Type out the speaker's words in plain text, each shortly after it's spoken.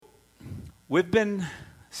We've been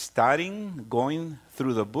studying, going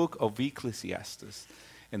through the book of Ecclesiastes,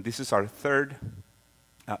 and this is our third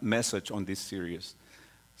message on this series.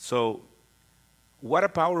 So, what a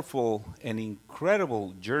powerful and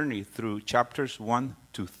incredible journey through chapters 1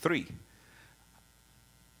 to 3.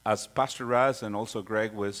 As Pastor Russ and also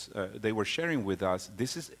Greg they were sharing with us,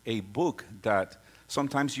 this is a book that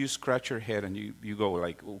sometimes you scratch your head and you go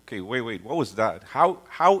like, okay, wait, what was that?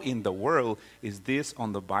 How in the world is this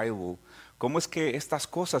on the Bible? ¿Cómo es que estas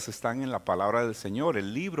cosas están en la palabra del Señor,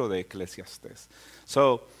 el libro de Eclesiastes?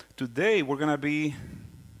 So, today we're going to be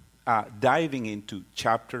diving into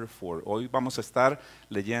chapter 4. Hoy vamos a estar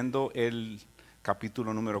leyendo el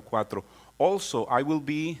capítulo número 4. Also, I will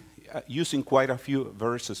be using quite a few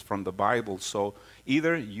verses from the Bible. So,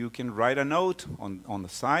 either you can write a note on the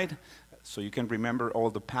side so you can remember all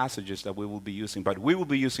the passages that we will be using. But we will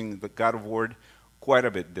be using the God Word quite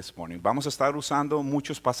a bit this morning. Vamos a estar usando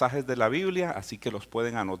muchos pasajes de la Biblia, así que los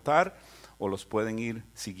pueden anotar o los pueden ir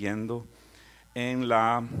siguiendo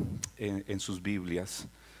en sus Biblias.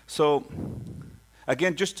 So,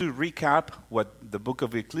 again, just to recap what the book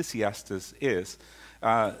of Ecclesiastes is,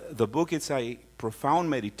 the book is a profound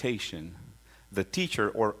meditation. The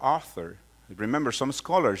teacher or author, remember some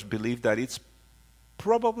scholars believe that it's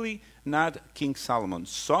probably not King Solomon.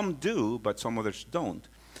 Some do, but some others don't.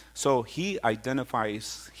 So he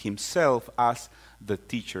identifies himself as the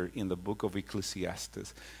teacher in the book of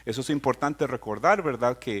Ecclesiastes. Eso es importante recordar,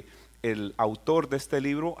 ¿verdad? Que el autor de este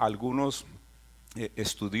libro, algunos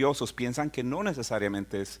estudiosos piensan que no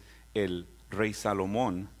necesariamente es el rey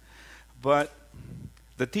Salomón. But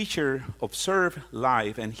the teacher observed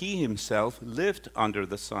life and he himself lived under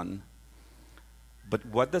the sun. But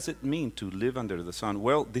what does it mean to live under the sun?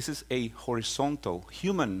 Well, this is a horizontal,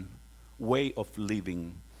 human way of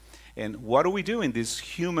living. And what do we do in this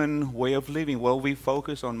human way of living? Well, we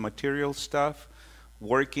focus on material stuff,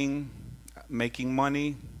 working, making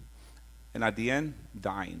money, and at the end,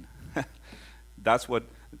 dying. That's what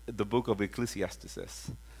the book of Ecclesiastes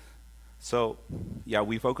says. So, yeah,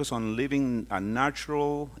 we focus on living a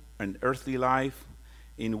natural and earthly life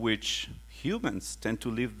in which humans tend to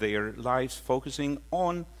live their lives focusing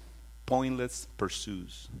on pointless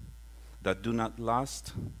pursuits that do not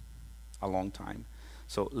last a long time.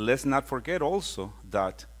 So let's not forget also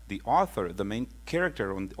that the author, the main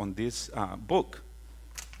character on this book,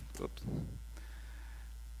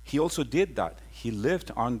 he also did that. He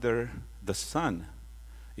lived under the sun.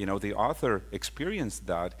 You know, the author experienced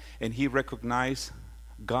that, and he recognized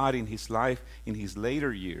God in his life in his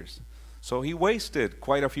later years. So he wasted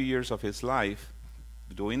quite a few years of his life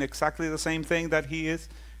doing exactly the same thing that he is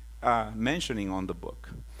mentioning on the book.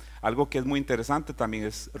 Algo que es muy interesante también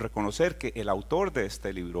es reconocer que el autor de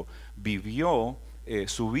este libro vivió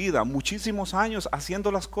su vida muchísimos años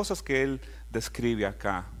haciendo las cosas que él describe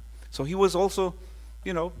acá. So he was also,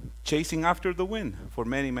 chasing after the wind for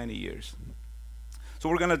many, many years. So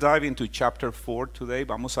we're going to dive into chapter 4 today.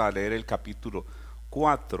 Vamos a leer el capítulo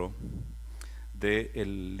 4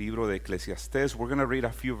 del libro de Eclesiastes. We're going to read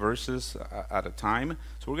a few verses at a time.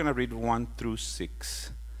 So we're going to read 1 through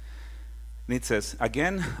 6. And it says,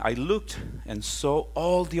 "Again, I looked and saw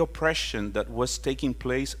all the oppression that was taking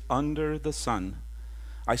place under the sun.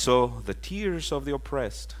 I saw the tears of the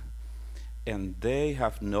oppressed, and they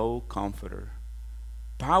have no comforter.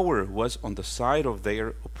 Power was on the side of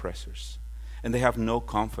their oppressors, and they have no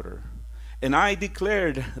comforter. And I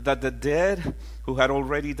declared that the dead who had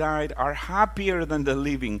already died are happier than the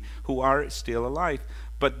living who are still alive.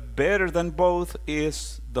 But better than both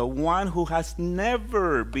is the one who has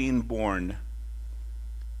never been born,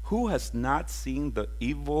 who has not seen the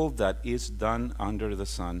evil that is done under the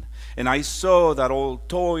sun. And I saw that all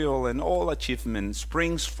toil and all achievement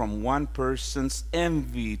springs from one person's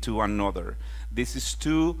envy to another. This is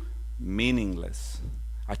too meaningless,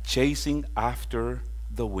 a chasing after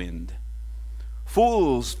the wind.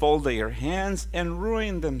 Fools fold their hands and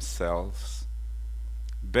ruin themselves.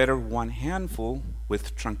 Better one handful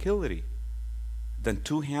with tranquility than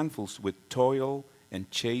two handfuls with toil and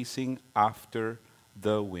chasing after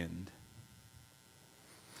the wind."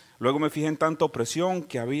 Luego me fijé en tanta opresión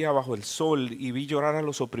que había bajo el sol y vi llorar a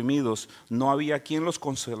los oprimidos. No había quien los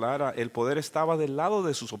consolara. El poder estaba del lado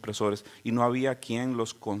de sus opresores y no había quien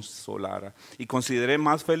los consolara. Y consideré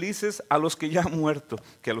más felices a los que ya han muerto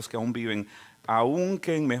que a los que aún viven.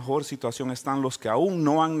 Aunque en mejor situación están los que aún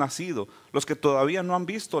no han nacido, los que todavía no han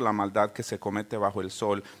visto la maldad que se comete bajo el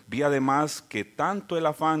sol. Vi además que tanto el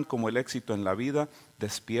afán como el éxito en la vida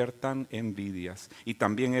despiertan envidias. Y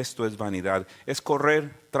también esto es vanidad, es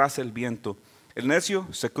correr tras el viento. El necio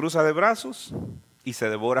se cruza de brazos y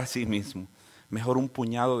se devora a sí mismo. Mejor un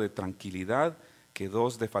puñado de tranquilidad que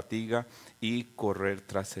dos de fatiga y correr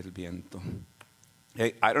tras el viento.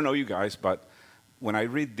 Hey, I don't know you guys, but when I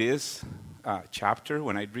read this chapter,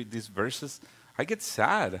 when I read these verses, I get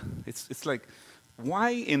sad. It's like,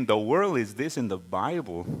 why in the world is this in the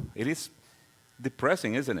Bible? It is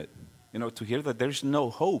depressing, isn't it? You know, to hear that there's no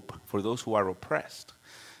hope for those who are oppressed.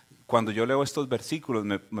 Cuando yo leo estos versículos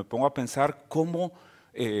me pongo a pensar cómo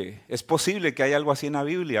es posible que haya algo así en la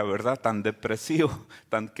Biblia, ¿verdad? Tan depresivo,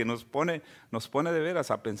 que nos pone de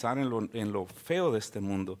veras a pensar en lo feo de este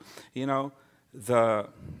mundo. You know,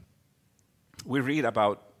 we read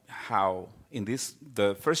about how in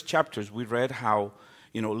the first chapters we read how,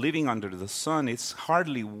 you know, living under the sun is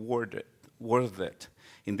hardly worth it.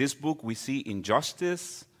 In this book we see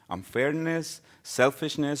injustice, unfairness,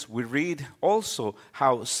 selfishness. We read also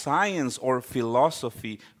how science or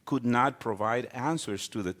philosophy could not provide answers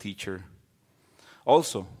to the teacher.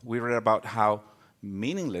 Also, we read about how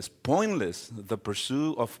meaningless, pointless the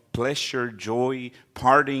pursuit of pleasure, joy,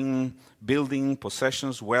 partying, building,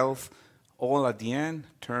 possessions, wealth, all at the end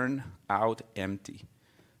turn out empty.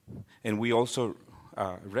 And we also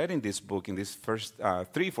read in this book, in these first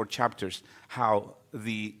 3-4 chapters, how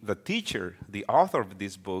the teacher, the author of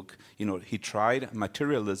this book, you know, he tried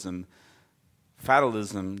materialism,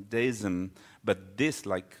 fatalism, deism, but this,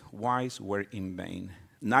 likewise, were in vain.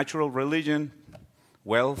 Natural religion,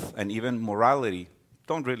 wealth, and even morality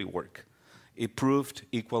don't really work. It proved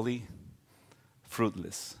equally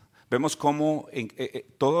fruitless. Vemos cómo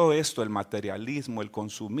todo esto, el materialismo, el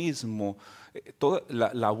consumismo, toda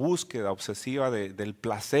la búsqueda obsesiva del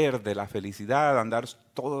placer, de la felicidad, andar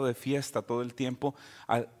todo de fiesta todo el tiempo,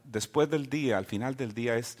 después del día, al final del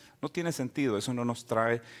día, no tiene sentido, eso no nos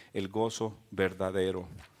trae el gozo verdadero.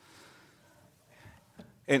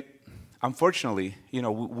 And unfortunately, you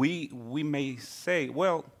know, we may say,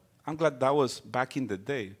 well, I'm glad that was back in the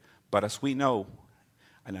day, but as we know,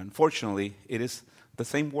 and unfortunately, it is the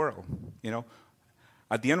same world, you know.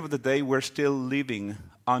 At the end of the day, we're still living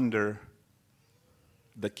under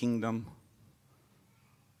the kingdom,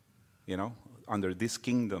 you know, under this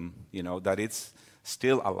kingdom, you know, that it's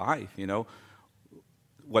still alive, you know.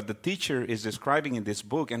 What the teacher is describing in this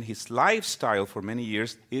book and his lifestyle for many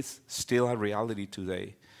years is still a reality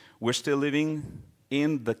today. We're still living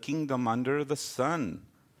in the kingdom under the sun.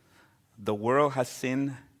 The world has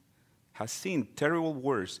seen terrible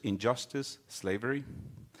wars, injustice, slavery.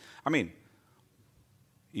 I mean,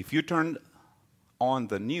 if you turn on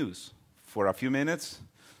the news for a few minutes,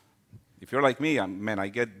 if you're like me, man, I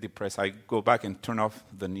get depressed. I go back and turn off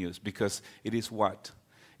the news because it is what?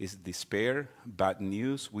 It's despair, bad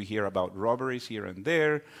news. We hear about robberies here and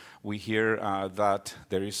there. We hear that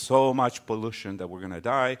there is so much pollution that we're going to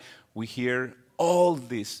die. We hear all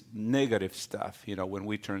this negative stuff, you know, when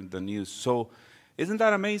we turn the news. So isn't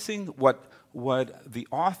that amazing what the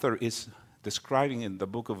author is describing in the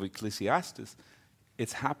book of Ecclesiastes?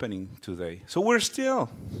 It's happening today. So we're still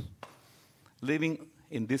living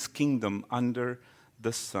in this kingdom under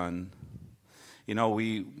the sun. You know,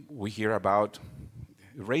 we hear about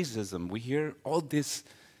racism. We hear all these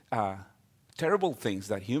terrible things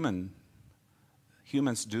that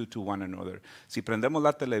humans do to one another. Si prendemos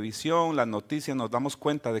la televisión, las noticias, nos damos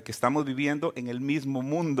cuenta de que estamos viviendo en el mismo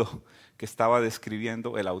mundo que estaba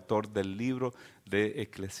describiendo el autor del libro de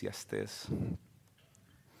Eclesiastés.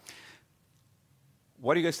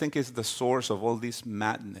 What do you guys think is the source of all this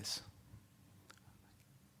madness?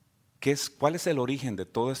 ¿Cuál es el origen de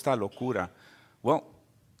toda esta locura? Well,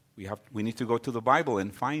 we need to go to the Bible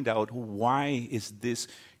and find out why is this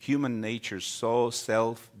human nature so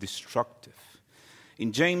self-destructive.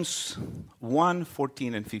 In James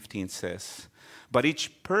 1:14 and 15 says, "But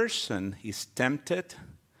each person is tempted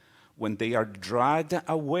when they are dragged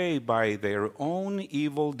away by their own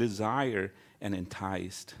evil desire and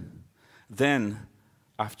enticed. Then,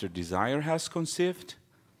 after desire has conceived,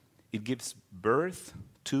 it gives birth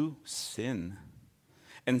to sin.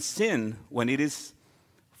 And sin, when it is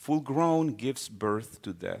full grown, gives birth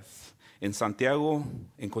to death." En Santiago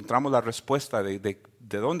encontramos la respuesta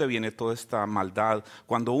de dónde viene toda esta maldad.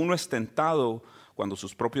 Cuando uno es tentado, cuando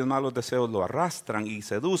sus propios malos deseos lo arrastran y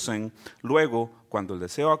seducen, luego, cuando el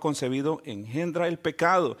deseo ha concebido, engendra el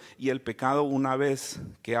pecado. Y el pecado, una vez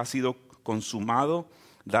que ha sido consumado,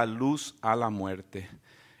 da luz a la muerte.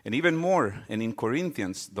 And even more, and in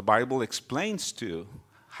Corinthians, the Bible explains too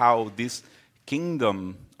how this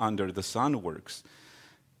kingdom under the sun works.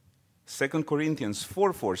 2 Corinthians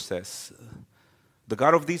 4:4 says, "The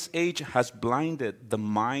God of this age has blinded the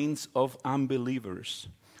minds of unbelievers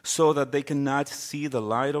so that they cannot see the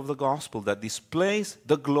light of the gospel that displays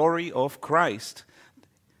the glory of Christ,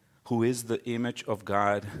 who is the image of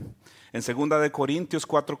God. En 2 de Corintios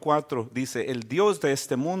 4:4 dice, el Dios de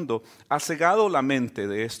este mundo ha cegado la mente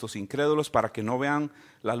de estos incrédulos para que no vean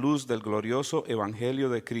la luz del glorioso evangelio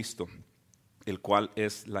de Cristo, el cual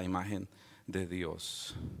es la imagen de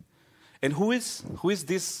Dios. And who is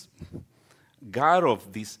this God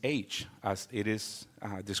of this age, as it is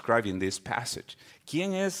described in this passage?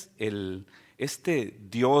 ¿Quién es este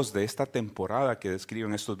Dios de esta temporada que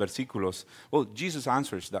describen estos versículos? Well, Jesus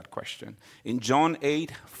answers that question. In John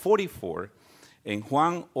 8:44, en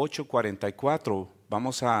Juan 8:44,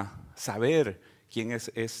 vamos a saber quién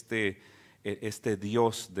es este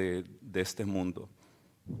Dios de este mundo.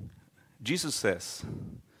 Jesus says,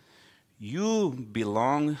 you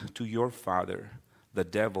belong to your father, the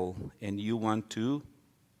devil, and you want to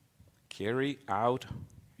carry out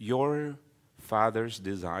your father's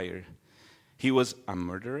desire. He was a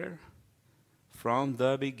murderer from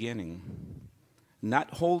the beginning,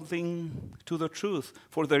 not holding to the truth,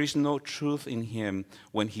 for there is no truth in him.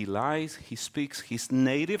 When he lies, he speaks his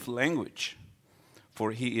native language,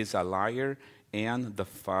 for he is a liar and the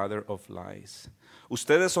father of lies.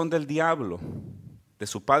 Ustedes son del diablo, de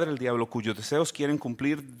su padre el diablo, cuyos deseos quieren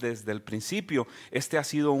cumplir desde el principio. Este ha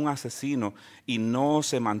sido un asesino y no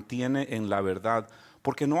se mantiene en la verdad,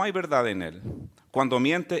 porque no hay verdad en él. Cuando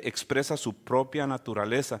miente, expresa su propia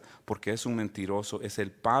naturaleza, porque es un mentiroso, es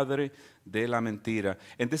el padre de la mentira.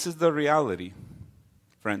 And this is the reality,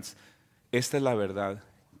 friends. Esta es la verdad,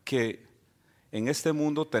 que en este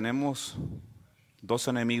mundo tenemos dos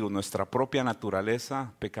enemigos, nuestra propia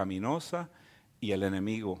naturaleza pecaminosa y el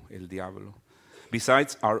enemigo, el diablo.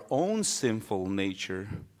 Besides our own sinful nature,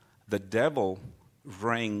 the devil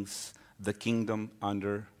reigns the kingdom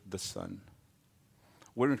under the sun.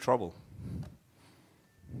 We're in trouble.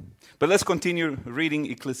 But let's continue reading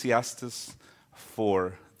Ecclesiastes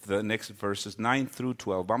for the next verses 9 through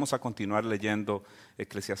 12. Vamos a continuar leyendo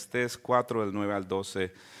Eclesiastés 4, del 9 al 12.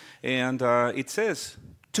 And it says,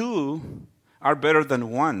 two are better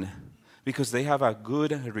than one, because they have a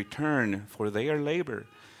good return for their labor.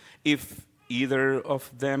 If either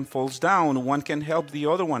of them falls down, one can help the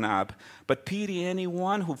other one up. But pity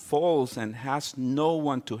anyone who falls and has no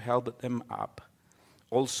one to help them up.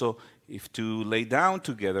 Also, if two lay down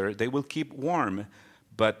together, they will keep warm.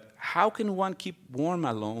 But how can one keep warm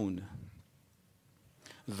alone?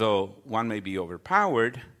 Though one may be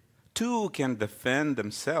overpowered, two can defend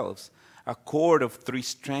themselves. A cord of 3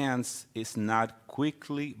 strands is not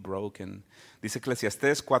quickly broken. Dice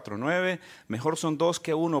Eclesiastés 4:9, mejor son dos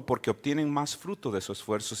que uno porque obtienen más fruto de su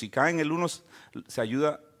esfuerzo. Si caen el uno, se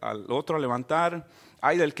ayuda al otro a levantar.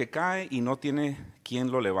 Ay del que cae y no tiene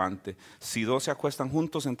quien lo levante. Si dos se acuestan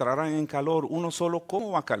juntos, entrarán en calor. Uno solo,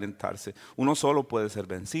 ¿cómo va a calentarse? Uno solo puede ser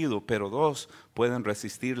vencido, pero dos pueden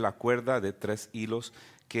resistir la cuerda de 3 hilos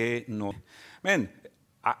que no. Man,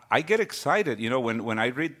 I get excited, you know, when I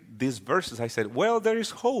read these verses. I said, well, there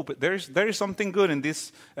is hope. There is something good in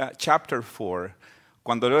this chapter 4.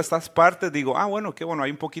 Cuando leo estas partes, digo, bueno, qué bueno, hay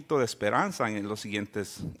un poquito de esperanza en los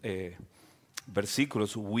siguientes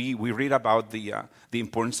versículos. We read about the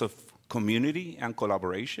importance of community and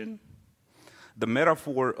collaboration. The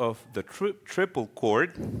metaphor of the triple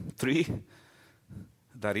cord, 3,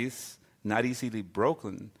 that is not easily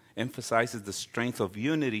broken, emphasizes the strength of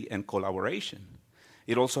unity and collaboration.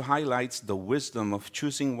 It also highlights the wisdom of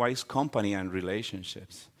choosing wise company and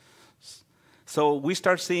relationships. So we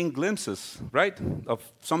start seeing glimpses, right,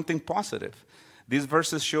 of something positive. These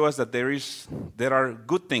verses show us that there are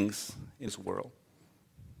good things in this world.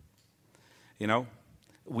 You know,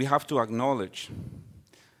 we have to acknowledge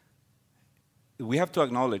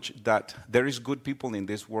that there is good people in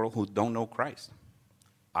this world who don't know Christ.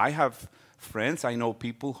 I have friends, I know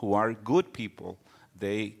people who are good people.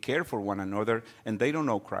 They care for one another, and they don't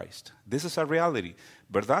know Christ. This is a reality,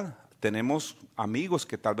 ¿verdad? Tenemos amigos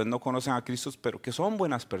que tal vez no conocen a Cristo, pero que son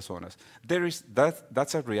buenas personas.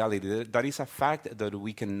 That's a reality. That is a fact that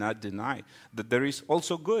we cannot deny, that there is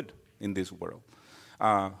also good in this world.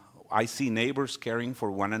 I see neighbors caring for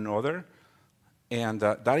one another, and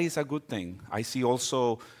that is a good thing. I see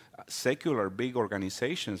also secular big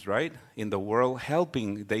organizations, right, in the world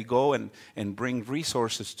helping. They go and bring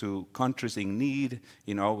resources to countries in need.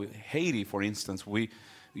 You know, Haiti, for instance, we've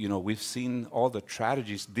seen all the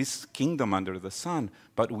tragedies, this kingdom under the sun,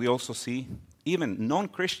 but we also see even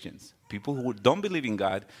non-Christians, people who don't believe in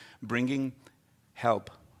God, bringing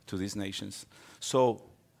help to these nations. So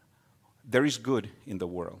there is good in the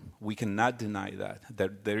world. We cannot deny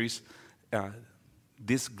that there is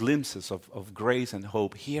these glimpses of grace and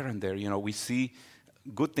hope here and there. You know, we see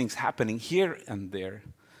good things happening here and there.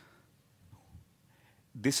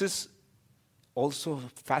 This is also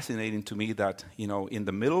fascinating to me that, in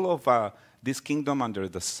the middle of this kingdom under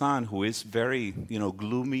the sun, who is very,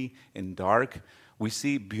 gloomy and dark, we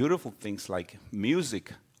see beautiful things like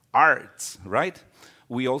music, arts, right?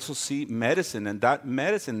 We also see medicine, and that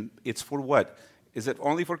medicine, it's for what? Is it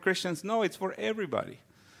only for Christians? No, it's for everybody.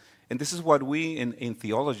 And this is what we in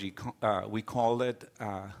theology, we call it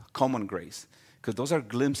common grace, because those are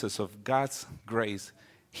glimpses of God's grace,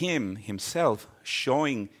 himself,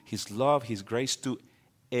 showing his love, his grace to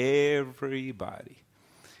everybody.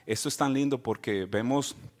 Esto es tan lindo porque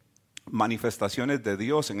vemos manifestaciones de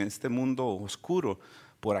Dios en este mundo oscuro,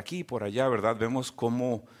 por aquí, por allá, ¿verdad? Vemos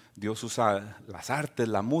cómo Dios usa las artes,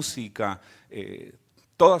 la música,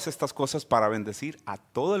 todas estas cosas para bendecir a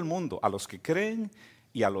todo el mundo, a los que creen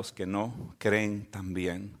y a los que no creen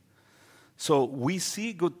también. So we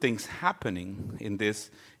see good things happening in this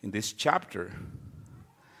chapter.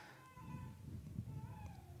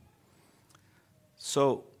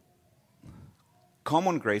 So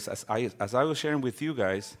common grace, as I was sharing with you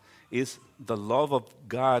guys, is the love of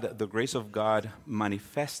God, the grace of God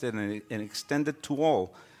manifested and extended to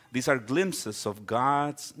all. These are glimpses of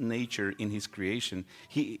God's nature in his creation.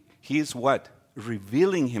 He is what?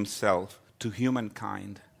 Revealing himself to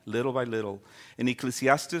humankind, little by little. In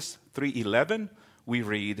Ecclesiastes 3:11, we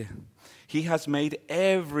read, "He has made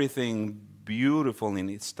everything beautiful in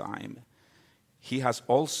its time. He has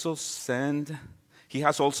also set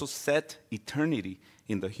eternity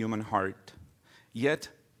in the human heart. Yet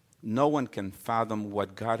no one can fathom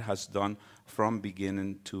what God has done from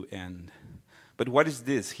beginning to end." But what is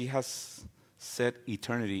this? He has set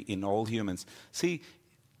eternity in all humans. See,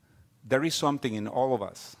 there is something in all of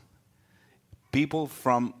us. People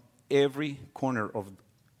from every corner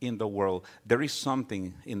in the world, there is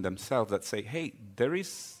something in themselves that say, hey, there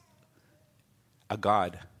is a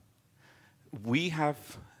God. We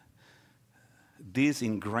have this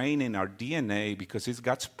ingrained in our DNA because it's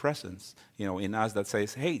God's presence, in us that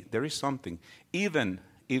says, hey, there is something. Even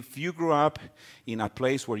if you grew up in a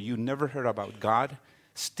place where you never heard about God,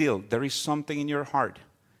 still there is something in your heart,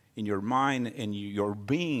 in your mind, and your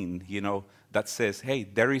being, that says, hey,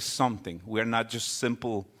 there is something. We're not just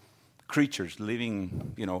simple creatures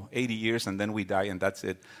living, 80 years and then we die and that's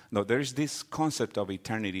it. No, there's this concept of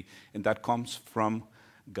eternity, and that comes from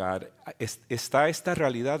God. Está esta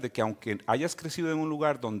realidad de que aunque hayas crecido en un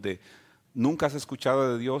lugar donde nunca has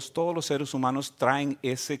escuchado de Dios, todos los seres humanos traen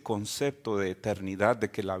ese concepto de eternidad, de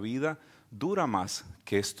que la vida dura más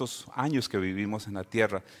que estos años que vivimos en la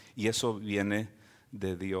tierra, y eso viene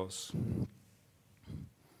de Dios.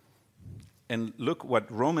 And look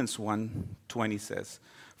what Romans 1:20 says.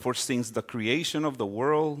 "For since the creation of the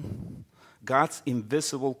world, God's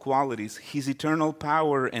invisible qualities, his eternal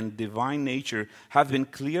power and divine nature have been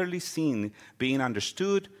clearly seen, being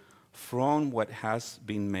understood from what has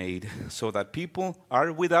been made, so that people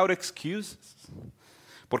are without excuses."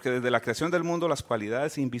 Porque desde la creación del mundo las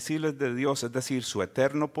cualidades invisibles de Dios, es decir, su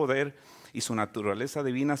eterno poder y su naturaleza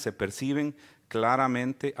divina, se perciben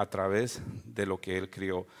claramente a través de lo que Él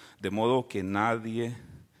creó, de modo que nadie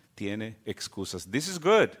tiene excusas. This is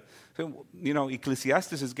good. So,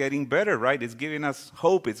 Ecclesiastes is getting better, right? It's giving us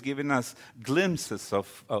hope. It's giving us glimpses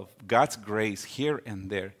of God's grace here and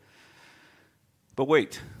there. But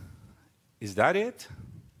wait, is that it?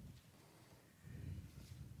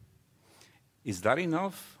 Is that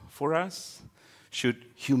enough for us? Should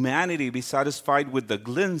humanity be satisfied with the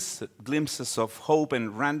glimpses of hope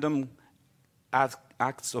and random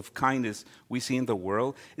acts of kindness we see in the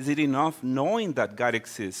world? Is it enough knowing that God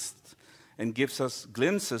exists and gives us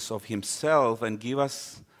glimpses of himself and give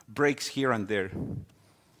us breaks here and there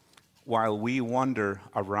while we wander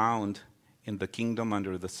around in the kingdom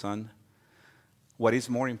under the sun? What is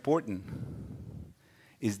more important?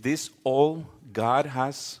 Is this all God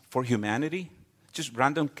has for humanity? Just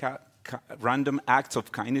random acts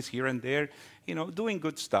of kindness here and there, doing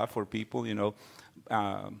good stuff for people,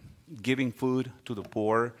 giving food to the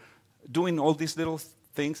poor, doing all these little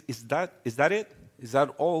things. Is that it? Is that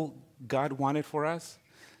all God wanted for us?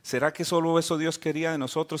 ¿Será que solo eso Dios quería de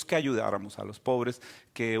nosotros? Que ayudáramos a los pobres,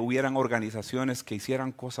 que hubieran organizaciones que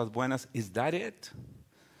hicieran cosas buenas. Is that it?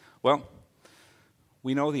 Well,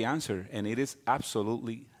 we know the answer, and it is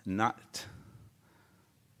absolutely not.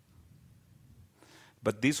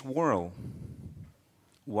 But this world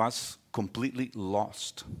was completely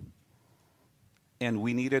lost. And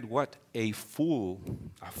we needed what? A full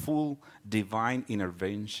divine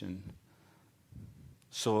intervention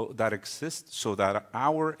so that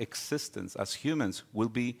our existence as humans will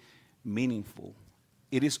be meaningful.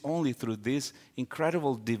 It is only through this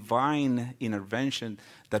incredible divine intervention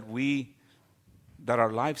that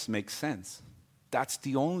our lives make sense. That's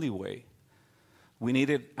the only way. We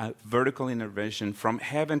needed a vertical intervention from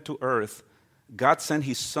heaven to earth. God sent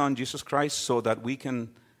his Son, Jesus Christ, so that we can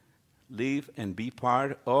live and be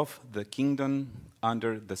part of the kingdom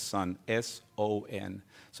under the sun, S-O-N.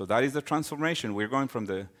 So that is the transformation. We're going from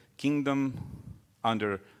the kingdom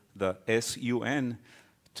under the S-U-N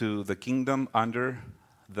to the kingdom under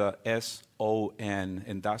the S-O-N,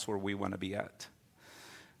 and that's where we want to be at.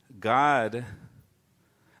 God,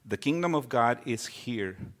 the kingdom of God is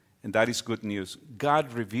here, and that is good news.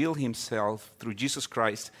 God revealed himself through Jesus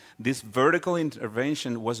Christ. This vertical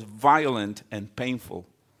intervention was violent and painful.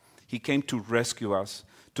 He came to rescue us,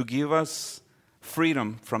 to give us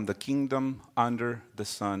freedom from the kingdom under the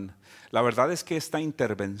sun. La verdad es que esta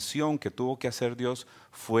intervención que tuvo que hacer Dios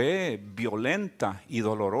fue violenta y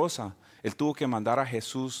dolorosa. Él tuvo que mandar a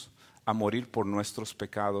Jesús a morir por nuestros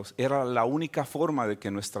pecados. Era la única forma de que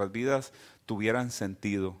nuestras vidas tuvieran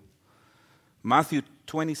sentido. Matthew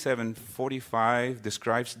 27:45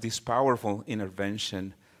 describes this powerful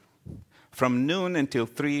intervention. From noon until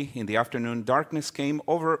 3 in the afternoon, darkness came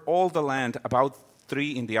over all the land. About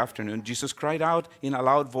 3 in the afternoon, Jesus cried out in a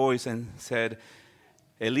loud voice and said,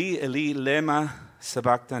 Eli, Eli, lema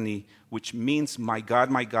sabachthani, which means, my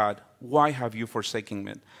God, why have you forsaken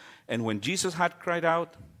me? And when Jesus had cried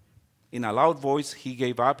out in a loud voice, he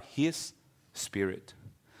gave up his spirit.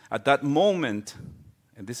 At that moment,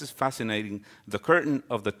 and this is fascinating, the curtain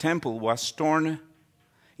of the temple was torn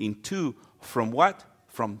in two. From what?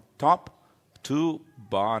 From top to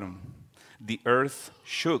bottom. The earth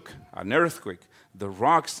shook, an earthquake. The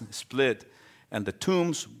rocks split, and the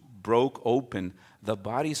tombs broke open. The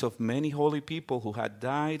bodies of many holy people who had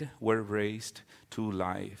died were raised to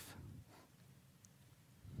life.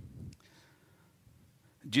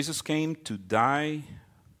 Jesus came to die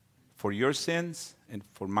for your sins and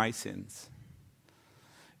for my sins.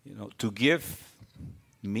 To give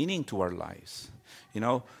meaning to our lives.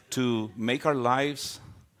 To make our lives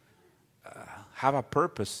have a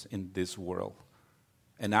purpose in this world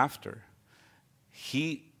and after.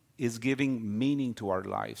 He is giving meaning to our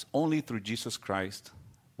lives. Only through Jesus Christ,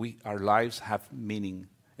 our lives have meaning,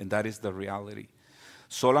 and that is the reality.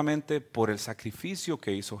 Solamente por el sacrificio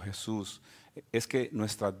que hizo Jesús es que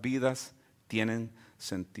nuestras vidas tienen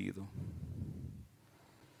sentido.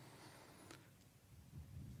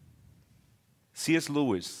 C.S.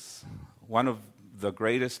 Lewis, one of the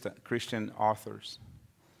greatest Christian authors.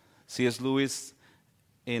 C.S. Lewis,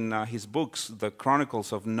 in his books, The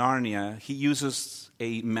Chronicles of Narnia, he uses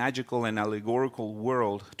a magical and allegorical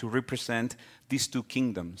world to represent these two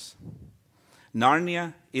kingdoms.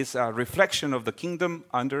 Narnia is a reflection of the kingdom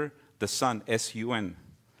under the sun, S-U-N,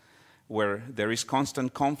 where there is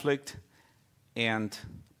constant conflict and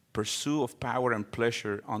pursuit of power and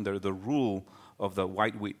pleasure under the rule of the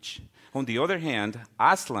White Witch. On the other hand,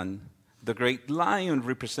 Aslan, the great lion,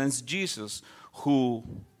 represents Jesus, who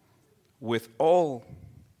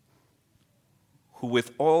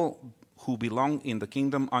who belong in the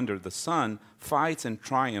kingdom under the sun, fights and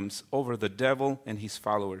triumphs over the devil and his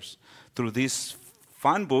followers. Through these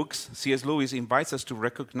fun books, C.S. Lewis invites us to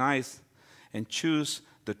recognize and choose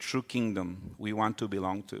the true kingdom we want to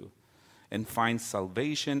belong to and find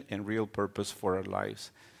salvation and real purpose for our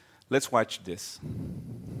lives. Let's watch this.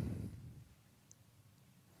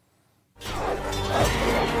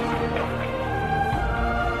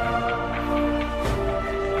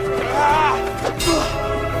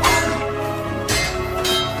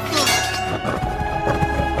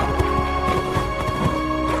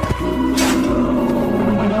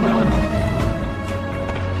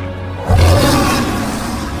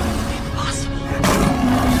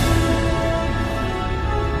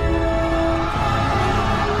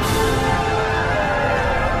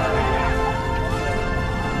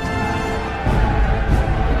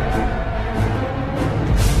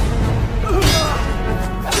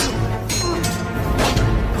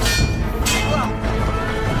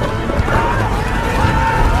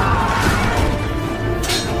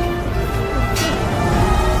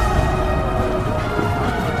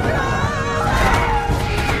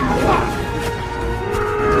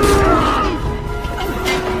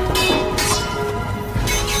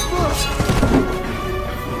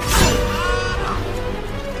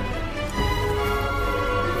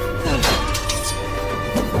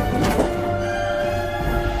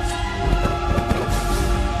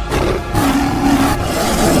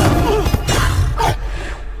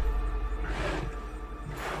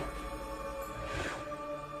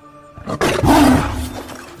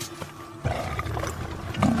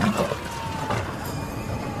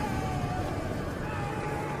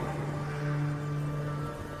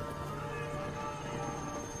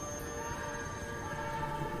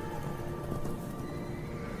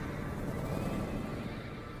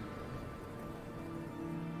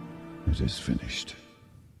 It is finished.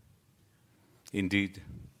 Indeed.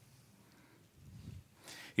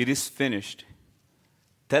 It is finished.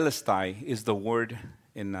 Telestai is the word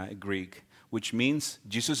in Greek, which means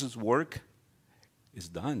Jesus' work is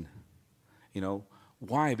done. You know,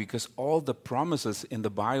 why? Because all the promises in the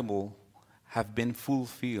Bible have been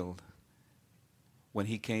fulfilled when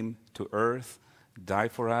he came to earth,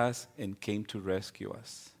 died for us, and came to rescue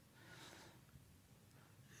us.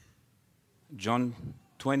 John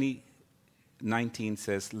 20:19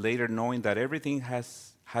 says, later knowing that everything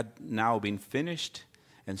had now been finished,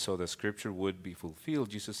 and so the scripture would be fulfilled,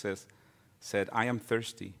 Jesus said, I am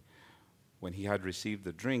thirsty. When he had received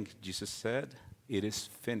the drink, Jesus said, it is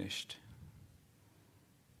finished.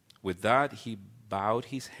 With that, he bowed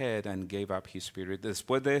his head and gave up his spirit.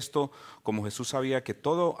 Después de esto, como Jesús sabía que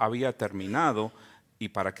todo había terminado, y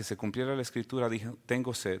para que se cumpliera la escritura, dijo,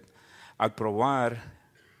 tengo sed. Al probar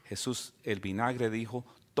Jesús el vinagre, dijo,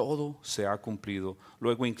 todo se ha cumplido.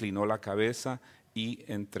 Luego inclinó la cabeza y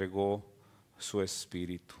entregó su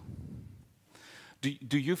espíritu.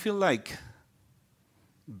 Do you feel like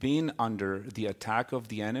being under the attack of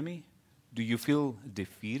the enemy? Do you feel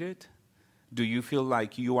defeated? Do you feel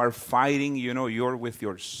like you are fighting, you're with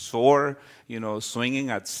your sword, swinging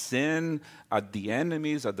at sin, at the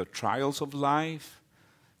enemies, at the trials of life?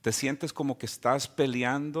 ¿Te sientes como que estás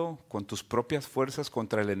peleando con tus propias fuerzas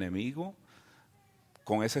contra el enemigo?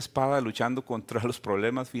 Con esa espada luchando contra los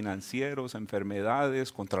problemas financieros,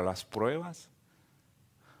 enfermedades, contra las pruebas?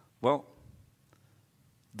 Well,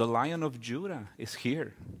 the Lion of Judah is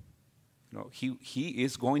here. He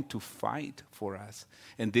is going to fight for us.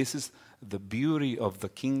 And this is the beauty of the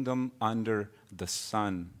kingdom under the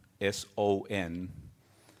sun, S-O-N.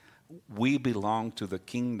 We belong to the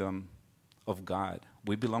kingdom of God.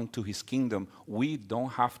 We belong to his kingdom. We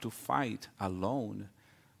don't have to fight alone.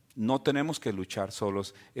 No tenemos que luchar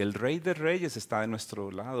solos. El Rey de Reyes está de nuestro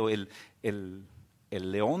lado. El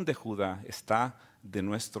León de Judá está de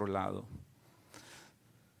nuestro lado.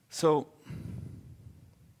 So,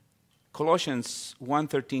 Colossians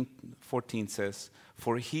 1:13-14 says,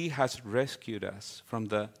 for he has rescued us from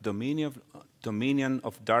the dominion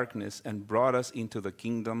of darkness and brought us into the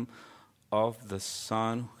kingdom of the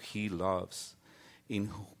Son he loves, in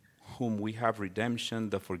whom we have redemption,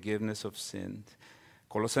 the forgiveness of sin.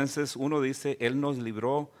 Colosenses 1 dice, él nos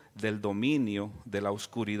libró del dominio de la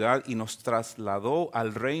oscuridad y nos trasladó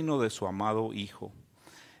al reino de su amado Hijo,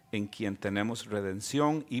 en quien tenemos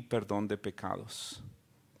redención y perdón de pecados.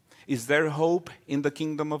 Is there hope in the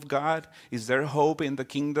kingdom of God? Is there hope in the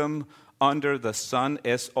kingdom under the sun,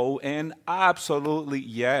 S-O-N? Absolutely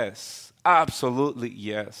yes. Absolutely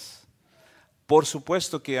yes. Por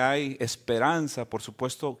supuesto que hay esperanza, por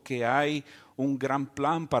supuesto que hay un gran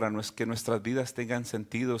plan para que nuestras vidas tengan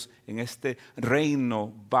sentidos en este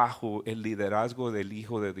reino bajo el liderazgo del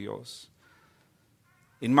Hijo de Dios.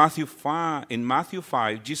 In Matthew 5,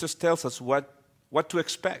 Jesus tells us what to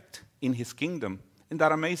expect in his kingdom. Isn't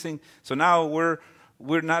that amazing? So now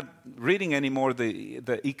we're not reading anymore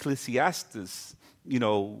the Ecclesiastes,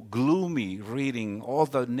 gloomy reading, all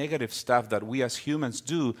the negative stuff that we as humans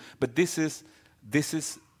do. But this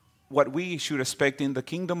is what we should expect in the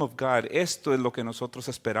kingdom of God. Esto es lo que nosotros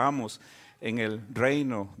esperamos en el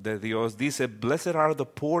reino de Dios. Dice, blessed are the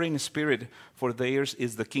poor in spirit, for theirs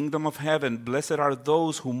is the kingdom of heaven. Blessed are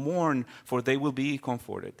those who mourn, for they will be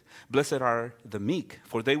comforted. Blessed are the meek,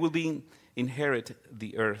 for they will inherit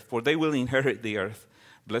the earth.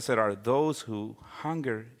 Blessed are those who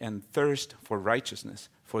hunger and thirst for righteousness,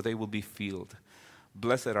 for they will be filled.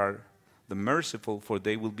 Blessed are the merciful, for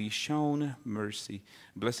they will be shown mercy.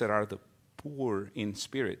 Blessed are the poor in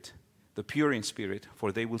spirit, the pure in spirit,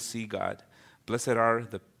 for they will see God. Blessed are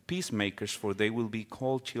the peacemakers, for they will be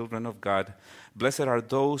called children of God. Blessed are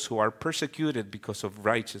those who are persecuted because of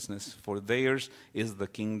righteousness, for theirs is the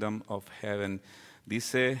kingdom of heaven.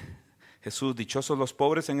 Dice Jesús, dichosos los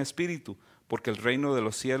pobres en espíritu, porque el reino de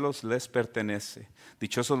los cielos les pertenece.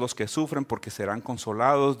 Dichosos los que sufren, porque serán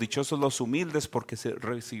consolados. Dichosos los humildes, porque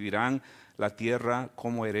recibirán la tierra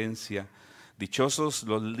como herencia. Dichosos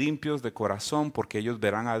los limpios de corazón, porque ellos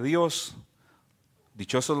verán a Dios.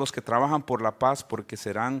 Dichosos los que trabajan por la paz, porque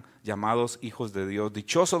serán llamados hijos de Dios.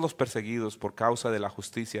 Dichosos los perseguidos por causa de la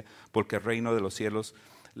justicia, porque el reino de los cielos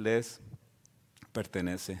les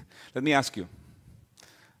pertenece. Let me ask you.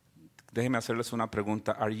 Déjenme hacerles una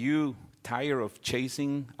pregunta. Are you tired of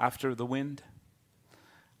chasing after the wind?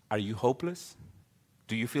 Are you hopeless?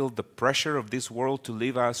 Do you feel the pressure of this world to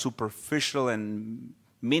live a superficial and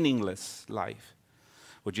meaningless life?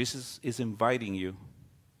 Well, Jesus is inviting you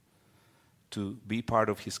to be part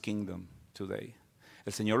of his kingdom today.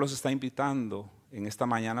 El Señor los está invitando en esta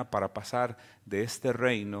mañana para pasar de este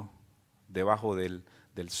reino debajo del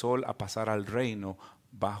sol a pasar al reino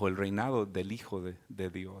bajo el reinado del Hijo de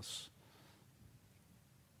Dios.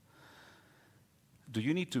 Do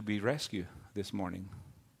you need to be rescued this morning?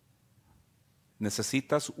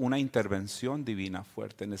 Necesitas una intervención divina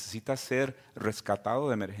fuerte. Necesitas ser rescatado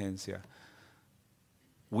de emergencia.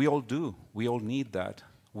 We all do. We all need that.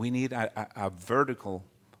 We need a vertical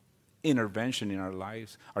intervention in our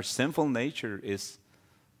lives. Our sinful nature it's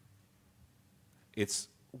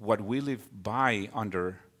what we live by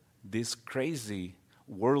under this crazy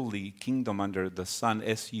worldly kingdom under the sun,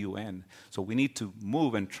 S-U-N. So we need to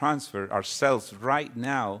move and transfer ourselves right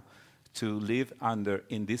now to live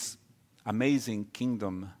in this amazing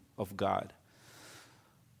kingdom of God.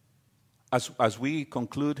 As we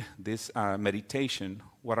conclude this meditation,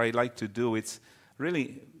 what I like to do is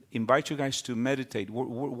really invite you guys to meditate.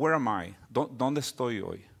 Where am I? ¿Dónde estoy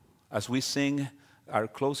hoy? As we sing our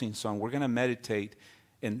closing song, we're going to meditate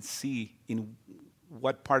and see in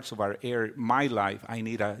what parts of my life, I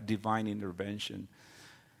need a divine intervention.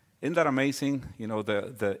 Isn't that amazing? You know,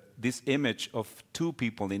 this image of two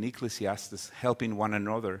people in Ecclesiastes helping one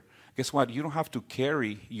another. Guess what? You don't have to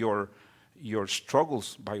carry your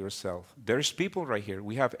struggles by yourself. There's people right here.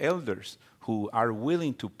 We have elders who are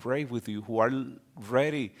willing to pray with you, who are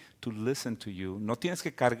ready to listen to you. No tienes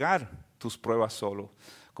que cargar tus pruebas solo.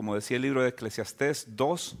 Como decía el libro de Eclesiastés,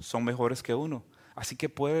 2 son mejores que 1. Así que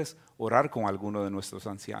puedes orar con alguno de nuestros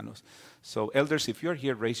ancianos. So, elders, if you're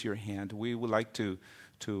here, raise your hand. We would like to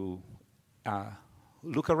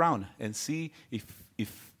look around and see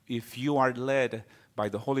if you are led by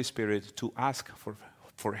the Holy Spirit to ask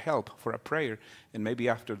for help, for a prayer, and maybe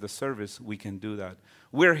after the service we can do that.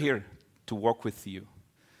 We're here to walk with you.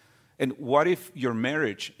 And what if your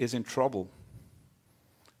marriage is in trouble?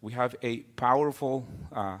 We have a powerful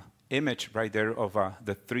image right there of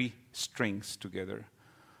the 3 strings together.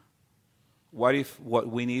 What if what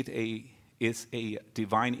we need is a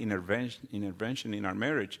divine intervention in our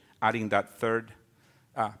marriage, adding that third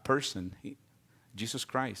person, Jesus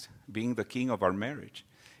Christ, being the king of our marriage?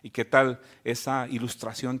 ¿Y qué tal esa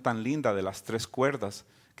ilustración tan linda de las 3 cuerdas?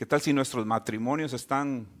 ¿Qué tal si nuestros matrimonios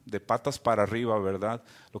están de patas para arriba, verdad?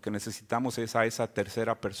 Lo que necesitamos es a esa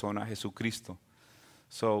tercera persona, Jesucristo.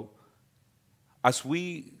 So, as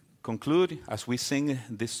we conclude, as we sing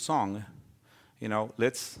this song, you know,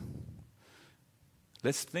 let's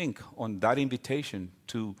think on that invitation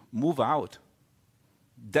to move out,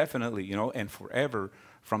 definitely, you know, and forever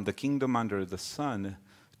from the kingdom under the sun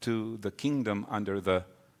to the kingdom under the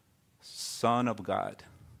Son of God.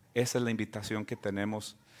 Esa es la invitación que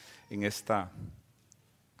tenemos en esta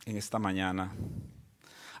mañana.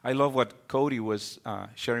 I love what Cody was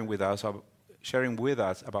sharing with us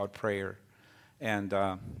about prayer. And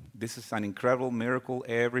this is an incredible miracle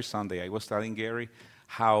every Sunday. I was telling Gary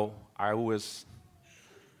how I was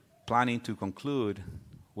planning to conclude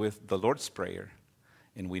with the Lord's Prayer.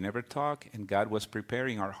 And we never talk, and God was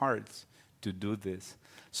preparing our hearts to do this.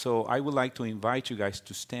 So I would like to invite you guys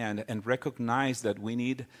to stand and recognize that we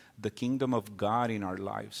need the kingdom of God in our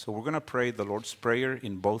lives. So we're going to pray the Lord's Prayer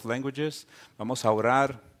in both languages. Vamos a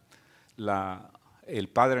orar el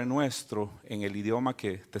Padre Nuestro en el idioma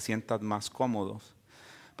que te sientas más cómodo.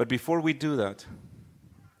 But before we do that,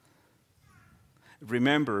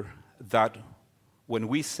 remember that when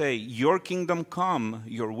we say, your kingdom come,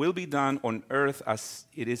 your will be done on earth as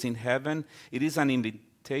it is in heaven, it is an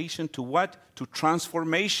invitation to what? To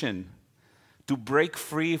transformation, to break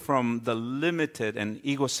free from the limited and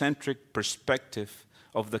egocentric perspective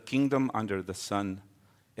of the kingdom under the sun,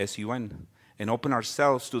 S-U-N, and open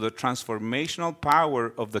ourselves to the transformational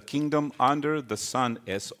power of the kingdom under the sun,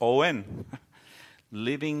 S-O-N,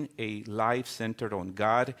 living a life centered on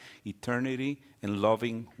God, eternity, and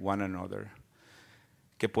loving one another.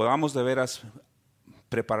 Que podamos de veras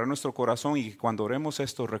preparar nuestro corazón y que cuando oremos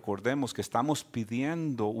esto recordemos que estamos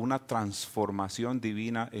pidiendo una transformación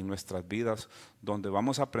divina en nuestras vidas, donde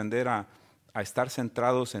vamos a aprender a estar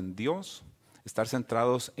centrados en Dios, estar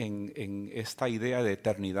centrados en esta idea de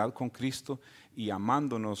eternidad con Cristo y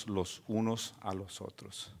amándonos los unos a los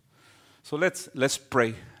otros. So let's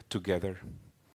pray together.